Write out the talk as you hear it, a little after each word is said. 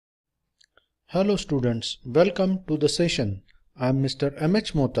Hello students, welcome to the session. I am Mr.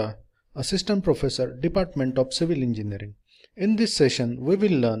 M.H. Mota, Assistant Professor, Department of Civil Engineering. In this session, we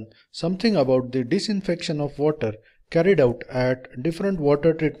will learn something about the disinfection of water carried out at different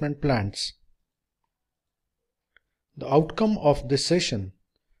water treatment plants. The outcome of this session.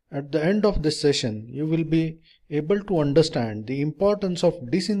 At the end of this session, you will be able to understand the importance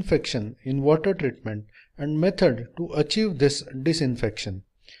of disinfection in water treatment and method to achieve this disinfection.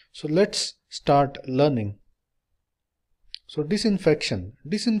 So let's start learning. So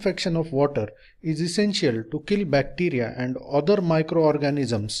disinfection of water is essential to kill bacteria and other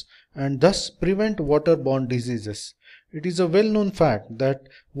microorganisms and thus prevent waterborne diseases. It is a well-known fact that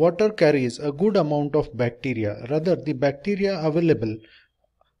water carries a good amount of bacteria. Rather, the bacteria available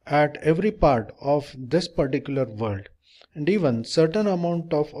at every part of this particular world, and even certain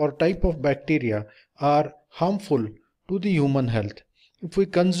amount of or type of bacteria are harmful to the human health. If we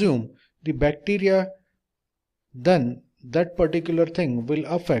consume the bacteria, then that particular thing will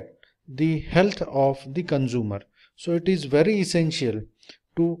affect the health of the consumer. So it is very essential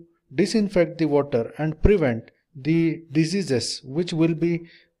to disinfect the water and prevent the diseases which will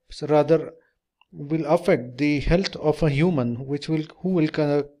affect the health of a human who will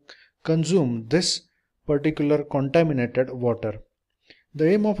consume this particular contaminated water.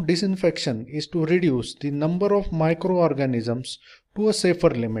 The aim of disinfection is to reduce the number of microorganisms to a safer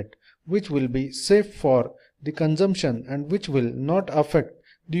limit, which will be safe for the consumption and which will not affect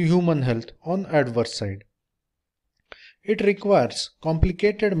the human health on adverse side. It requires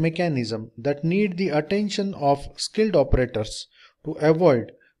complicated mechanisms that need the attention of skilled operators to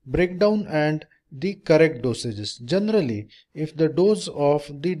avoid breakdown and the correct dosages. Generally, if the dose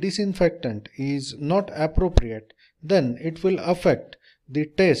of the disinfectant is not appropriate, then it will affect the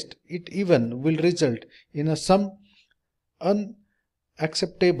taste. It even will result in some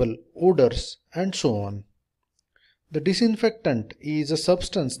unacceptable odors and so on. The disinfectant is a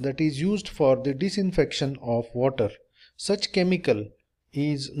substance that is used for the disinfection of water. Such chemical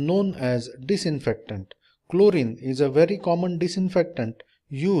is known as disinfectant. Chlorine is a very common disinfectant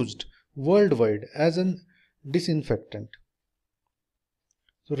used worldwide as a disinfectant.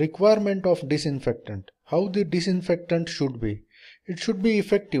 So requirement of disinfectant. How the disinfectant should be. It should be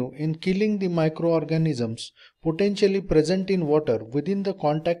effective in killing the microorganisms potentially present in water within the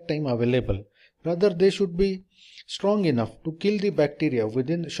contact time available. Rather, they should be strong enough to kill the bacteria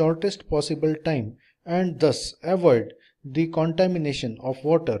within shortest possible time and thus avoid the contamination of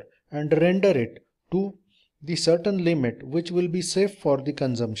water and render it to the certain limit which will be safe for the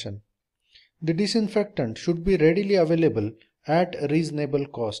consumption. The disinfectant should be readily available at a reasonable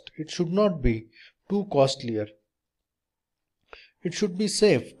cost. It should not be too costlier. It should be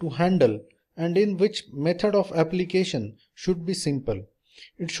safe to handle and in which method of application should be simple.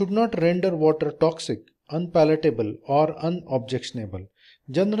 It should not render water toxic, unpalatable or unobjectionable.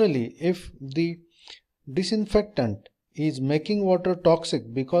 Generally, if the disinfectant is making water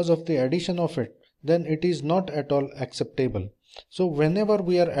toxic because of the addition of it, then it is not at all acceptable. So whenever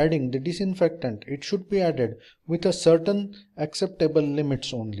we are adding the disinfectant, it should be added with a certain acceptable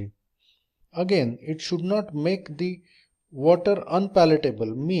limits only. Again, it should not make the water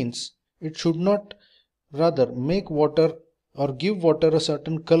unpalatable, means it should not rather make water or give water a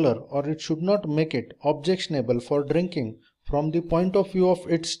certain color, or it should not make it objectionable for drinking from the point of view of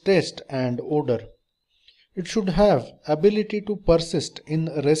its taste and odor. It should have ability to persist in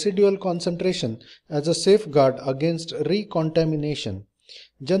residual concentration as a safeguard against recontamination.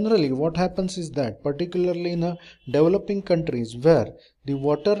 Generally, what happens is that, particularly in developing countries where the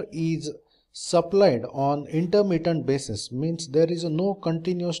water is supplied on intermittent basis, means there is no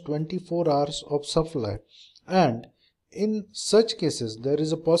continuous 24 hours of supply, and in such cases there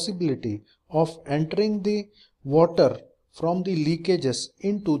is a possibility of entering the water from the leakages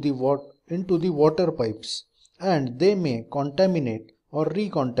into the water pipes, and they may contaminate or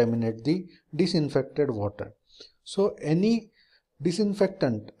recontaminate the disinfected water. So any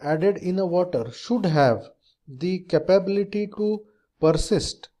disinfectant added in a water should have the capability to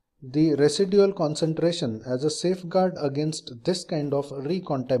persist the residual concentration as a safeguard against this kind of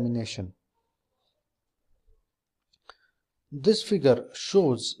recontamination. This figure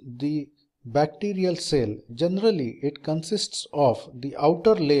shows the bacterial cell. Generally, it consists of the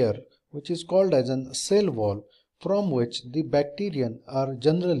outer layer, which is called as a cell wall, from which the bacteria are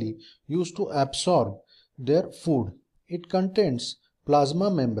generally used to absorb their food. It contains plasma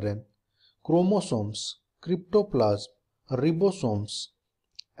membrane, chromosomes, cryptoplasm, ribosomes,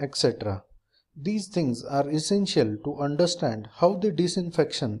 etc. These things are essential to understand how the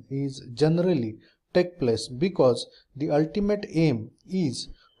disinfection is generally take place, because the ultimate aim is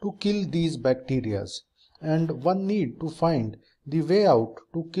to kill these bacteria, and one need to find the way out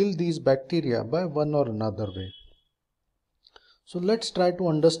to kill these bacteria by one or another way. So let's try to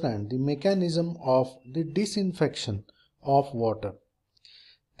understand the mechanism of the disinfection of water.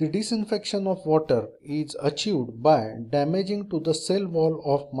 The disinfection of water is achieved by damaging to the cell wall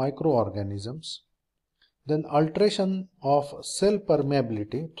of microorganisms, then alteration of cell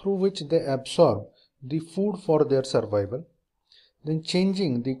permeability through which they absorb the food for their survival, then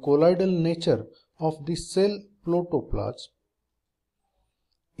changing the colloidal nature of the cell protoplasm,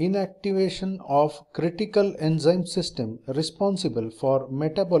 inactivation of critical enzyme system responsible for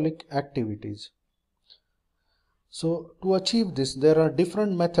metabolic activities. So to achieve this, there are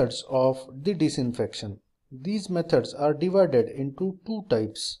different methods of the disinfection. These methods are divided into two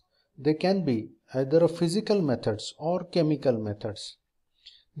types. They can be either physical methods or chemical methods.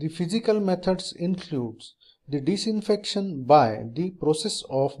 The physical methods includes the disinfection by the process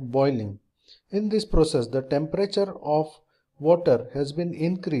of boiling. In this process, the temperature of water has been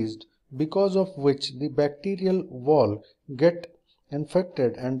increased, because of which the bacterial wall get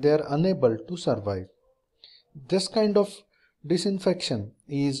infected and they are unable to survive. This kind of disinfection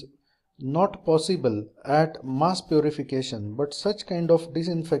is not possible at mass purification, but such kind of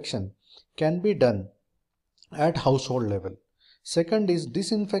disinfection can be done at household level. Second is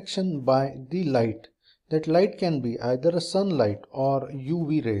disinfection by the light. That light can be either a sunlight or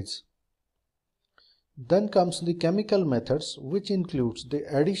UV rays. Then comes the chemical methods, which includes the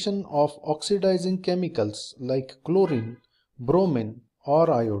addition of oxidizing chemicals like chlorine, bromine or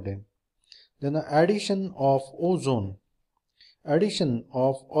iodine. Then the addition of ozone, addition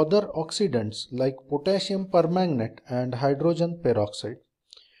of other oxidants like potassium permanganate and hydrogen peroxide,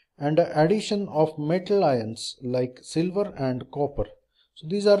 and the addition of metal ions like silver and copper. So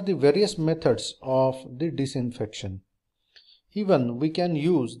these are the various methods of the disinfection. Even we can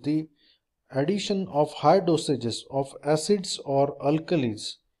use the addition of high dosages of acids or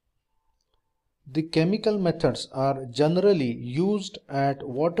alkalis. The chemical methods are generally used at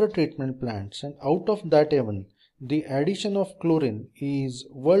water treatment plants, and out of that even the addition of chlorine is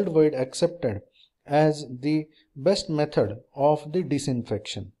worldwide accepted as the best method of the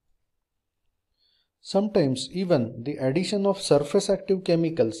disinfection. Sometimes even the addition of surface active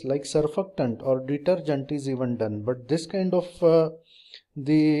chemicals like surfactant or detergent is even done, but this kind of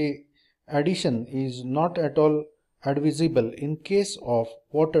the addition is not at all advisable in case of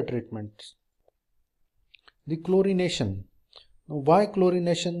water treatments. The chlorination. Now, why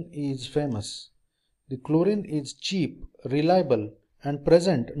chlorination is famous? The chlorine is cheap, reliable and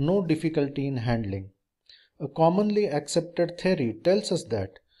present no difficulty in handling. A commonly accepted theory tells us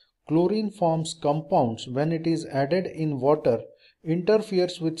that chlorine forms compounds when it is added in water,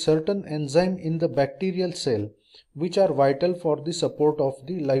 interferes with certain enzyme in the bacterial cell which are vital for the support of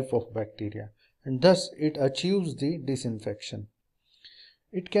the life of bacteria, and thus it achieves the disinfection.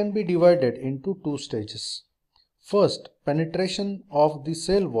 It can be divided into two stages. First, penetration of the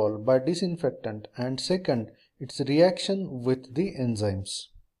cell wall by disinfectant, and second, its reaction with the enzymes.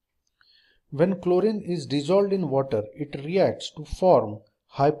 When chlorine is dissolved in water, it reacts to form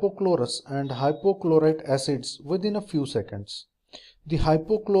hypochlorous and hypochlorite acids within a few seconds. The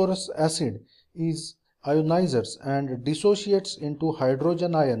hypochlorous acid is ionizes and dissociates into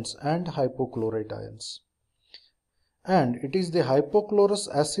hydrogen ions and hypochlorite ions. And it is the hypochlorous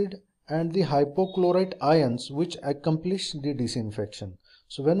acid and the hypochlorite ions which accomplish the disinfection.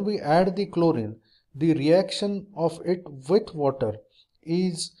 So when we add the chlorine, the reaction of it with water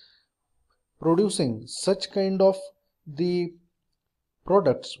is producing such kind of the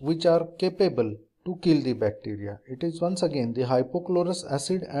products which are capable to kill the bacteria. It is once again the hypochlorous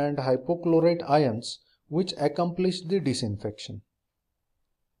acid and hypochlorite ions which accomplish the disinfection.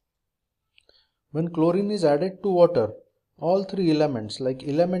 When chlorine is added to water, all three elements like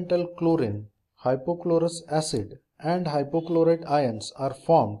elemental chlorine, hypochlorous acid and hypochlorite ions are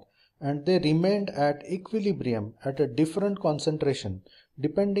formed, and they remained at equilibrium at a different concentration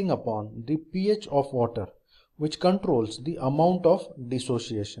depending upon the pH of water, which controls the amount of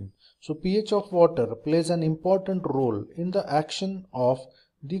dissociation. So pH of water plays an important role in the action of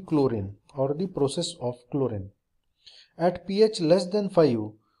the chlorine or the process of chlorine. At pH less than 5,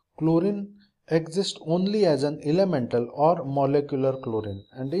 chlorine exists only as an elemental or molecular chlorine,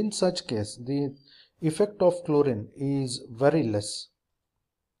 and in such case the effect of chlorine is very less.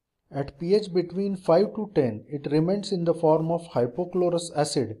 At pH between 5 to 10, it remains in the form of hypochlorous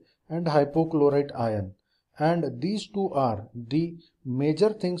acid and hypochlorite ion, and these two are the major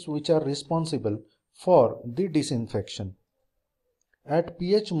things which are responsible for the disinfection. At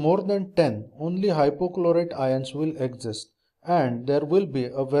pH more than 10, only hypochlorite ions will exist, and there will be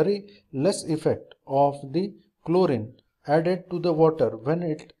a very less effect of the chlorine added to the water when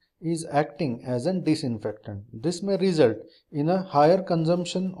it is acting as a disinfectant. This may result in a higher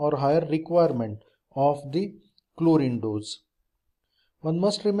consumption or higher requirement of the chlorine dose. One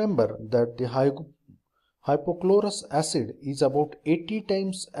must remember that the hypochlorous acid is about 80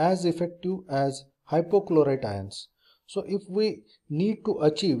 times as effective as hypochlorite ions. So if we need to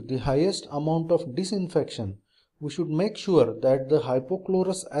achieve the highest amount of disinfection, we should make sure that the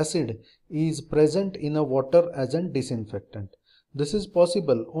hypochlorous acid is present in a water as a disinfectant. This is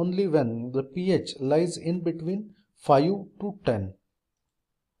possible only when the pH lies in between 5 to 10.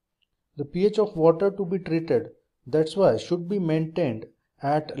 The pH of water to be treated, that's why, should be maintained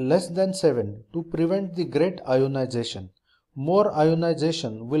at less than 7 to prevent the great ionization. More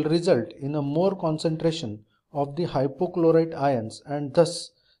ionization will result in a more concentration of the hypochlorite ions and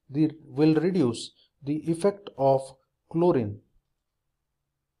thus will reduce the effect of chlorine.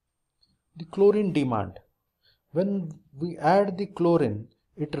 The chlorine demand. When we add the chlorine,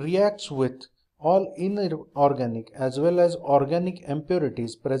 it reacts with all inorganic as well as organic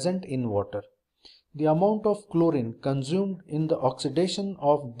impurities present in water. The amount of chlorine consumed in the oxidation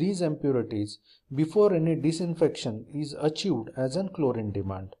of these impurities before any disinfection is achieved as a chlorine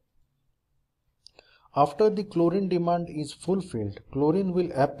demand. After the chlorine demand is fulfilled, chlorine will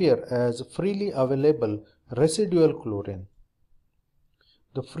appear as freely available residual chlorine.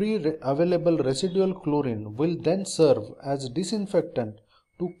 The free available residual chlorine will then serve as disinfectant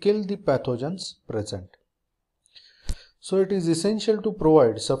to kill the pathogens present. So it is essential to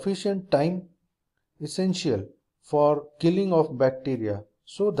provide sufficient time essential for killing of bacteria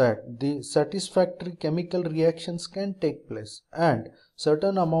so that the satisfactory chemical reactions can take place and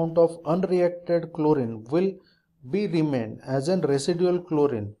certain amount of unreacted chlorine will be remain as a residual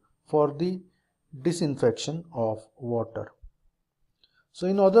chlorine for the disinfection of water. So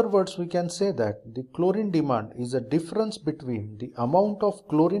in other words, we can say that the chlorine demand is a difference between the amount of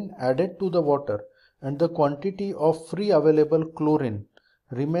chlorine added to the water and the quantity of free available chlorine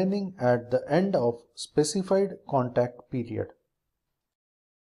remaining at the end of specified contact period.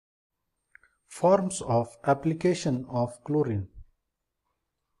 Forms of application of chlorine.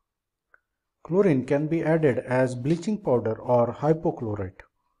 Chlorine can be added as bleaching powder or hypochlorite.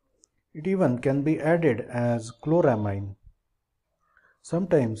 It even can be added as chloramine.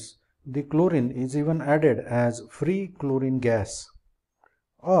 Sometimes the chlorine is even added as free chlorine gas,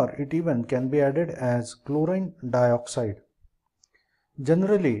 or it even can be added as chlorine dioxide.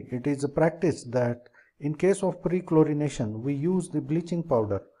 Generally, it is a practice that in case of pre-chlorination we use the bleaching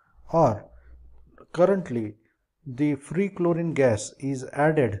powder, or currently the free chlorine gas is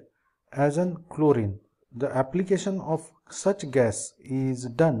added as an chlorine. The application of such gas is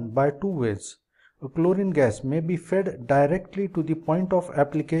done by two ways. A chlorine gas may be fed directly to the point of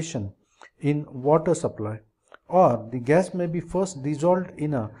application in water supply, or the gas may be first dissolved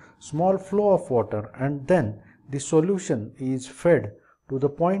in a small flow of water and then the solution is fed to the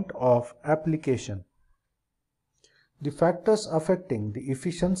point of application. The factors affecting the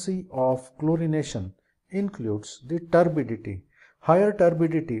efficiency of chlorination includes the turbidity. Higher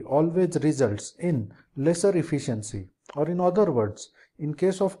turbidity always results in lesser efficiency, or in other words, in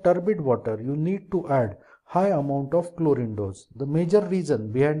case of turbid water you need to add high amount of chlorine dose. The major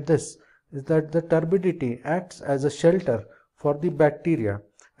reason behind this is that the turbidity acts as a shelter for the bacteria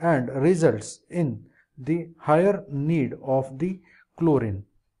and results in the higher need of the chlorine.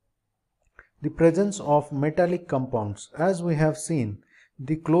 The presence of metallic compounds. As we have seen,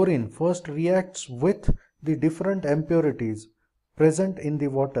 the chlorine first reacts with the different impurities present in the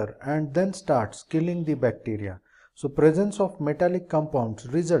water and then starts killing the bacteria. So presence of metallic compounds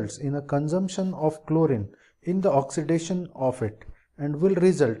results in a consumption of chlorine in the oxidation of it and will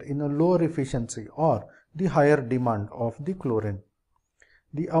result in a lower efficiency or the higher demand of the chlorine.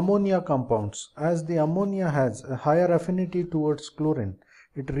 The ammonia compounds. As the ammonia has a higher affinity towards chlorine,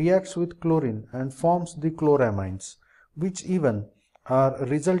 it reacts with chlorine and forms the chloramines, which even are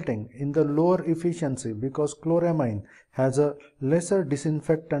resulting in the lower efficiency because chloramine has a lesser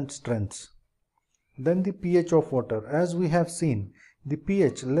disinfectant strength. Then the pH of water. As we have seen, the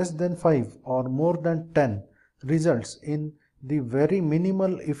pH less than 5 or more than 10 results in the very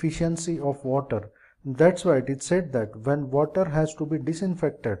minimal efficiency of water. That's why it is said that when water has to be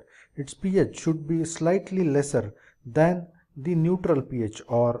disinfected, its pH should be slightly lesser than the neutral pH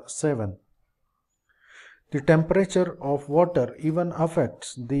or 7. The temperature of water even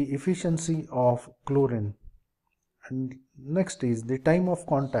affects the efficiency of chlorine. And next is the time of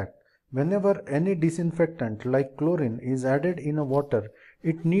contact. Whenever any disinfectant like chlorine is added in a water,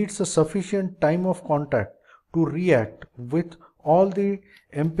 it needs a sufficient time of contact to react with all the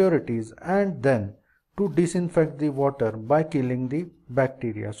impurities and then to disinfect the water by killing the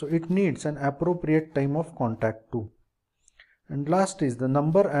bacteria. So it needs an appropriate time of contact too. And last is the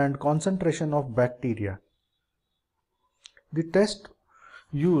number and concentration of bacteria. The test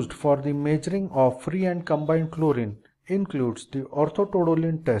used for the measuring of free and combined chlorine includes the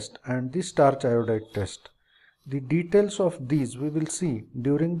orthotodolin test and the starch iodide test. The details of these we will see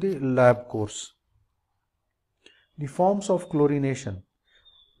during the lab course. The forms of chlorination.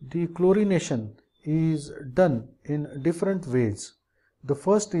 The chlorination is done in different ways. The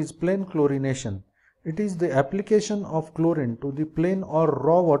first is plain chlorination. It is the application of chlorine to the plain or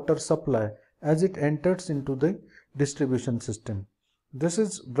raw water supply as it enters into the distribution system. This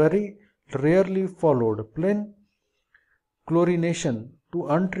is very rarely followed. Plain chlorination to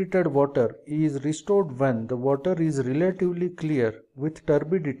untreated water is restored when the water is relatively clear with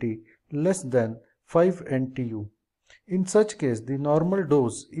turbidity less than 5 NTU. In such case, the normal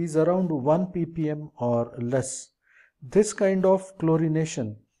dose is around 1 ppm or less. This kind of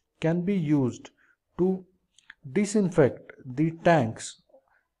chlorination can be used to disinfect the tanks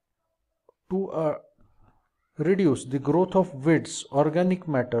to reduce the growth of weeds, organic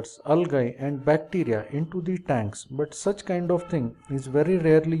matters, algae and bacteria into the tanks, but such kind of thing is very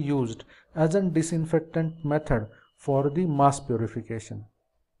rarely used as a disinfectant method for the mass purification.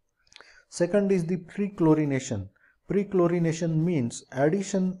 Second is the pre-chlorination. Pre-chlorination means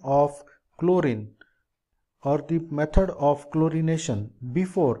addition of chlorine or the method of chlorination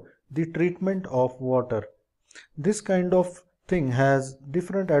before the treatment of water. This kind of thing has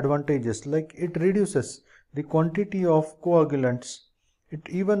different advantages, like it reduces the quantity of coagulants. It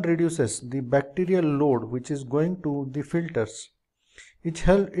even reduces the bacterial load which is going to the filters. It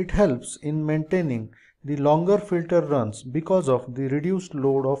helps in maintaining the longer filter runs because of the reduced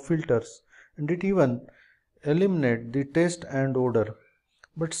load of filters, and it even eliminates the taste and odor.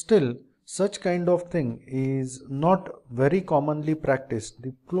 But still, such kind of thing is not very commonly practiced.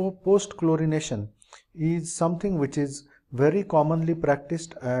 The post-chlorination is something which is very commonly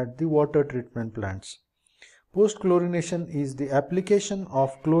practiced at the water treatment plants. Post-chlorination is the application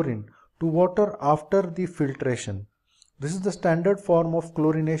of chlorine to water after the filtration. This is the standard form of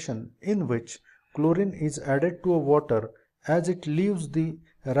chlorination in which chlorine is added to a water as it leaves the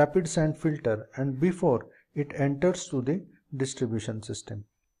rapid sand filter and before it enters to the distribution system.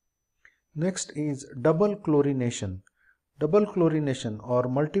 Next is double chlorination. Double chlorination or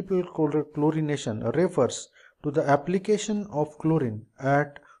multiple chlorination refers to the application of chlorine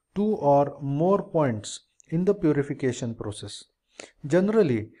at 2 or more points in the purification process.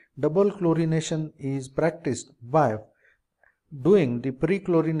 Generally, double chlorination is practiced by doing the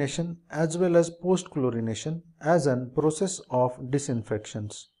pre-chlorination as well as post-chlorination as a process of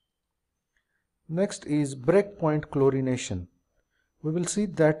disinfections. Next is breakpoint chlorination. We will see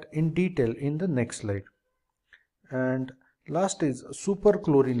that in detail in the next slide. And last is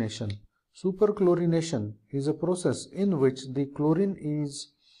superchlorination. Superchlorination is a process in which the chlorine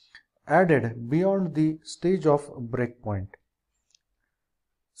is added beyond the stage of breakpoint.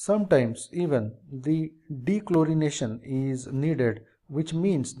 Sometimes even the dechlorination is needed, which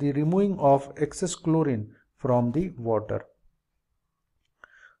means the removing of excess chlorine from the water.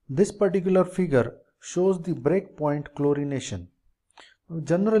 This particular figure shows the breakpoint chlorination.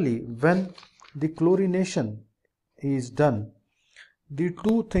 Generally, when the chlorination is done, the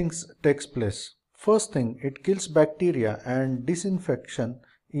two things takes place. First thing, it kills bacteria and disinfection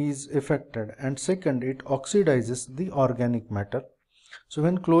is effected, and second, it oxidizes the organic matter. So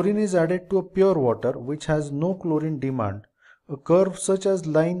when chlorine is added to a pure water which has no chlorine demand, a curve such as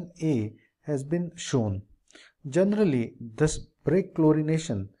line A has been shown. Generally, this break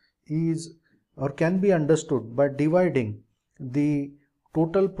chlorination is or can be understood by dividing the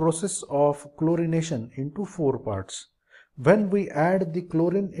total process of chlorination into 4 parts. When we add the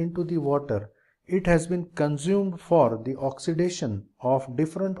chlorine into the water, it has been consumed for the oxidation of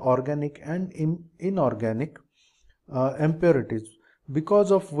different organic and inorganic impurities,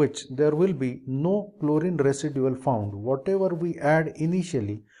 because of which there will be no chlorine residual found. Whatever we add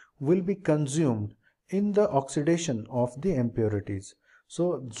initially will be consumed in the oxidation of the impurities.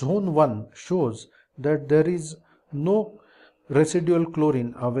 So zone 1 shows that there is no residual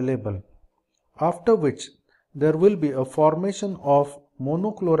chlorine available, after which there will be a formation of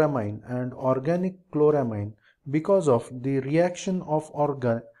monochloramine and organic chloramine because of the reaction of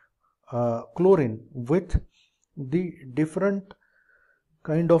chlorine with the different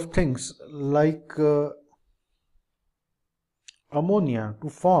kind of things like ammonia to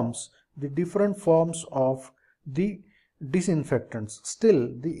forms the different forms of the disinfectants, still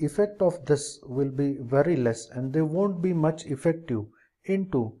the effect of this will be very less and they won't be much effective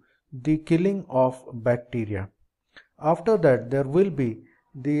into the killing of bacteria. After that, there will be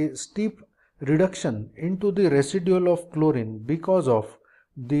the steep reduction into the residual of chlorine because of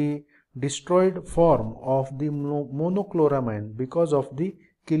the destroyed form of the monochloramine because of the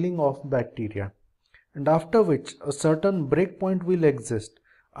killing of bacteria, and after which a certain breakpoint will exist,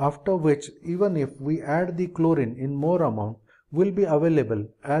 after which even if we add the chlorine in more amount will be available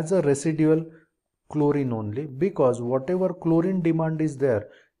as a residual chlorine only, because whatever chlorine demand is there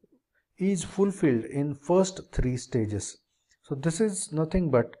is fulfilled in first three stages. So this is nothing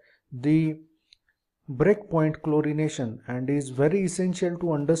but the breakpoint chlorination and is very essential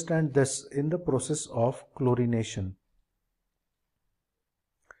to understand this in the process of chlorination.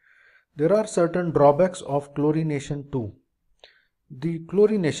 There are certain drawbacks of chlorination too. The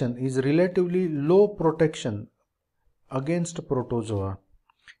chlorination is relatively low protection against protozoa.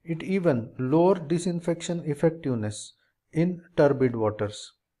 It even lower disinfection effectiveness in turbid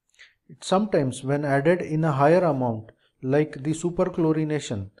waters. Sometimes when added in a higher amount like the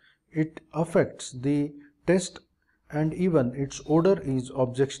superchlorination, it affects the taste and even its odor is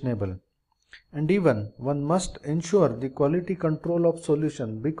objectionable. And even one must ensure the quality control of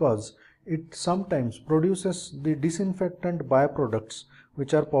solution because it sometimes produces the disinfectant byproducts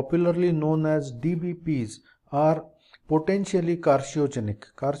which are popularly known as DBPs are potentially carcinogenic.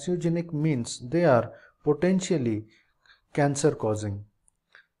 Carcinogenic means they are potentially cancer causing.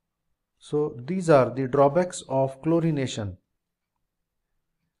 So these are the drawbacks of chlorination.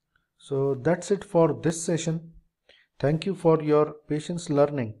 So that's it for this session. Thank you for your patience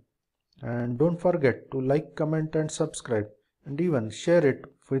learning, and don't forget to like, comment and subscribe and even share it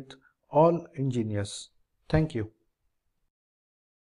with all engineers. Thank you.